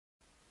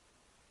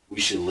we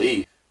should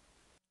leave.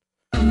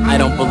 I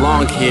don't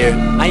belong here,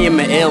 I am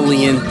an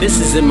alien. This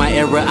isn't my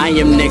era, I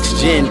am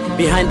next gen.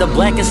 Behind the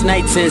blackest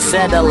nights and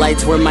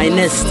satellites where my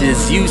nest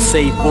is. You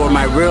say for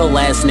my real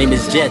last name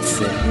is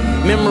Jetson.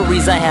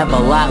 Memories I have a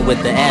lot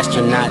with the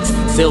astronauts.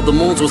 Sail the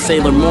moons with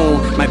Sailor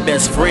Moon, my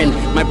best friend.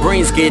 My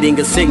brain's getting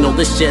a signal,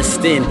 this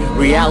just in.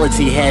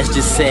 Reality has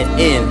just set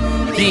in.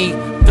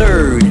 The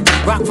third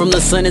rock from the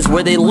sun is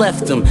where they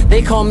left him.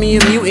 They call me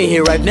a mutant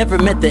here, I've never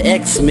met the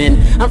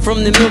X-Men. I'm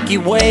from the Milky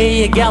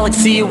Way, a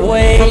galaxy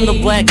away from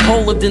the black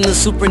hole, lived in the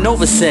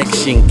supernova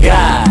section.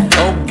 God,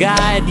 oh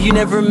God, you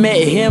never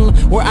met him.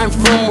 Where I'm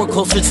from, we're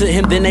closer to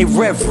him than a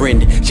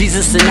reverend.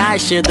 Jesus and I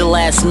shared the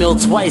last meal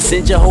twice,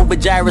 and Jehovah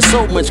Jireh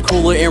so much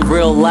cooler in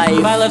real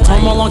life. I left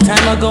home a long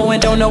time ago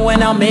and don't know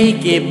when I'll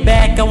make it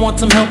back. I want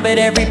some help, but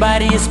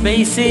everybody is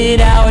space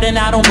it out, and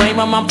I don't blame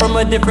them, I'm from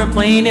a different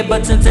planet.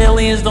 But since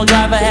aliens don't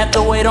drive, I have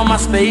to wait on my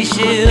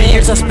spaceship. The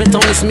years I spent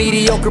on this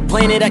mediocre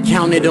planet, I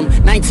counted them.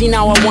 19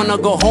 now, I wanna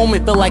go home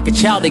and feel like a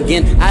child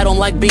again. I don't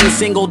like being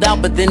singled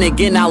out, but then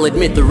again I'll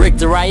admit the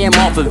Richter, I am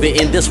off of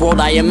it. In this world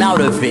I am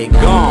out of it.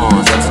 Gone.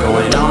 What's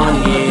going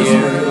on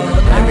here?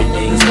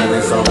 Everything's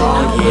feeling so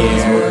wrong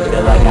here.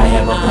 Feel like I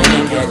have a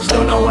plane to catch,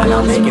 don't know when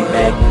I'll make it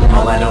back.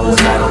 All I know is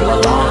I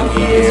don't belong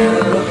here.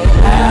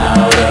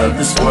 Out of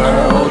this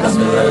world, I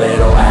feel a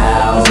little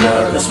out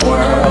of this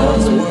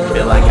world.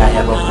 Feel like I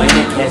have a plane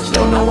to catch,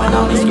 don't know when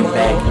I'll make it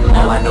back.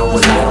 All I know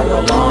is I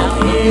don't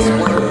belong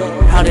here.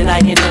 How did I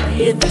end up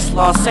here? This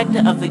lost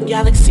sector of the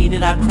galaxy,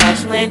 did I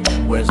crash land?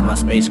 Where's my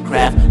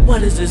spacecraft?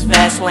 What is this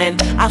vast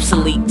land?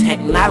 Obsolete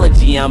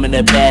technology, I'm in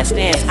a bad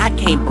stance. I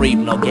can't breathe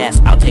no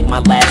gas, I'll take my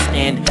last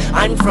stand.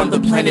 I'm from the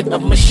planet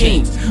of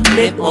machines,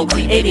 bent on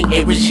creating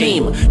a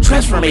regime.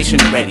 Transformation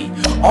ready,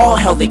 all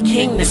hell the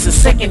king. This is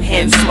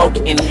secondhand smoke,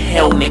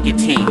 inhale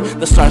nicotine.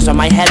 The stars are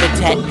my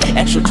habitat,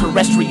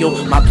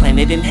 extraterrestrial. My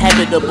planet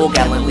inhabitable,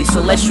 gallantly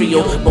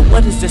celestial. But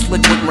what is this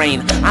liquid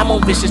rain? I'm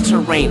on vicious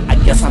terrain, I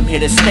guess I'm here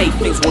to stay.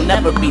 Things will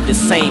never be the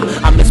same.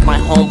 I miss my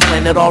home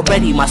planet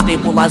already. My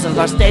stabilizers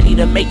are steady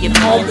to make it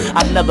home.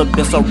 I've never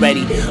been so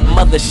ready.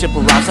 Mothership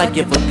arrives, I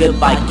give a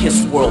goodbye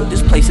kiss world.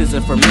 This place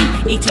isn't for me,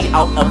 E.T.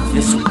 out of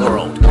this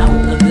world.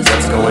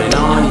 What's going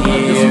on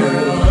here?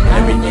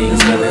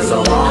 Everything's feeling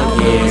so wrong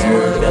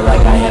here. Feel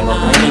like I have a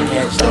plane to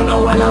catch, don't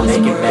know when I'll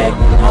make it back.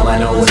 All I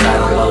know is I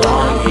don't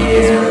belong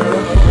here.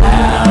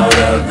 Out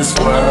of this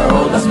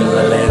world, I feel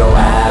a little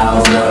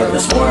out of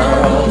this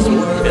world.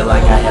 Feel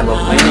like I have a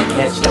plane to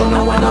catch, don't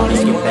know when I'll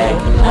make it back.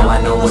 All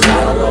I know is I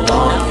don't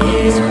belong here.